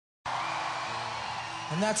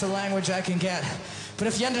And that's a language I can get. But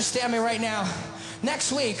if you understand me right now,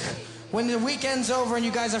 next week, when the weekend's over and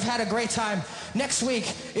you guys have had a great time, next week,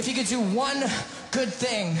 if you could do one good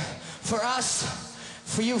thing for us,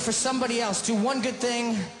 for you, for somebody else, do one good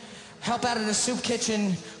thing, help out at a soup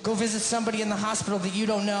kitchen, go visit somebody in the hospital that you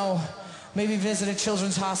don't know, maybe visit a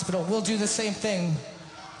children's hospital. We'll do the same thing.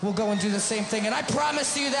 We'll go and do the same thing. And I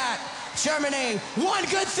promise you that, Germany, one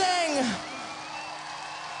good thing.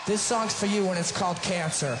 This song's for you and it's called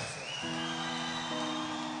Cancer.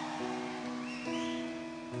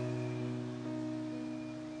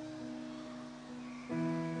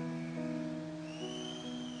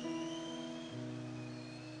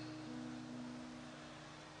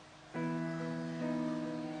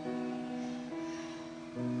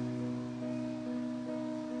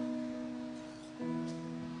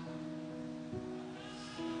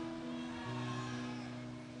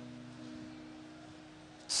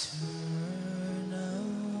 Turn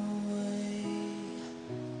away.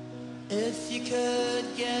 If you could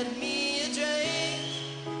get me a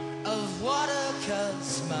drink of water,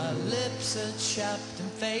 'cause my lips are chapped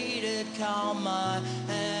and faded. Call my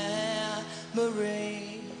Anne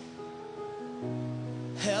Marie.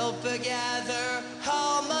 Help her gather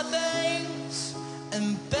all my things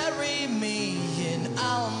and bury me in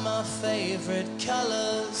all my favorite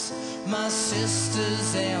colors. My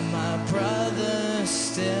sisters and my brothers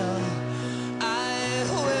still. I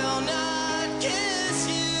will not kiss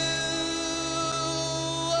you,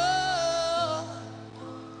 oh,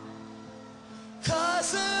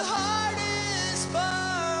 'cause the hardest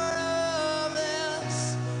part of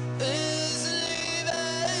this is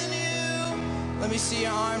leaving you. Let me see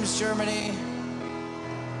your arms, Germany.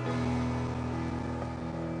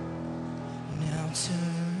 Now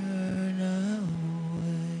turn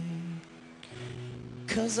away,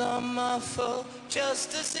 'cause I'm awful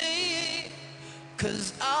just to see.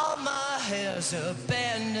 'Cause all my hair's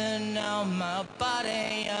abandoned on my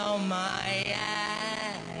body, on my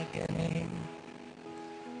agony.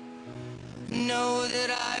 Know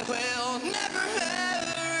that I will never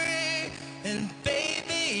marry, and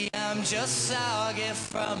baby, I'm just soggy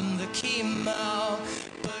from the chemo,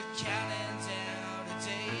 but counting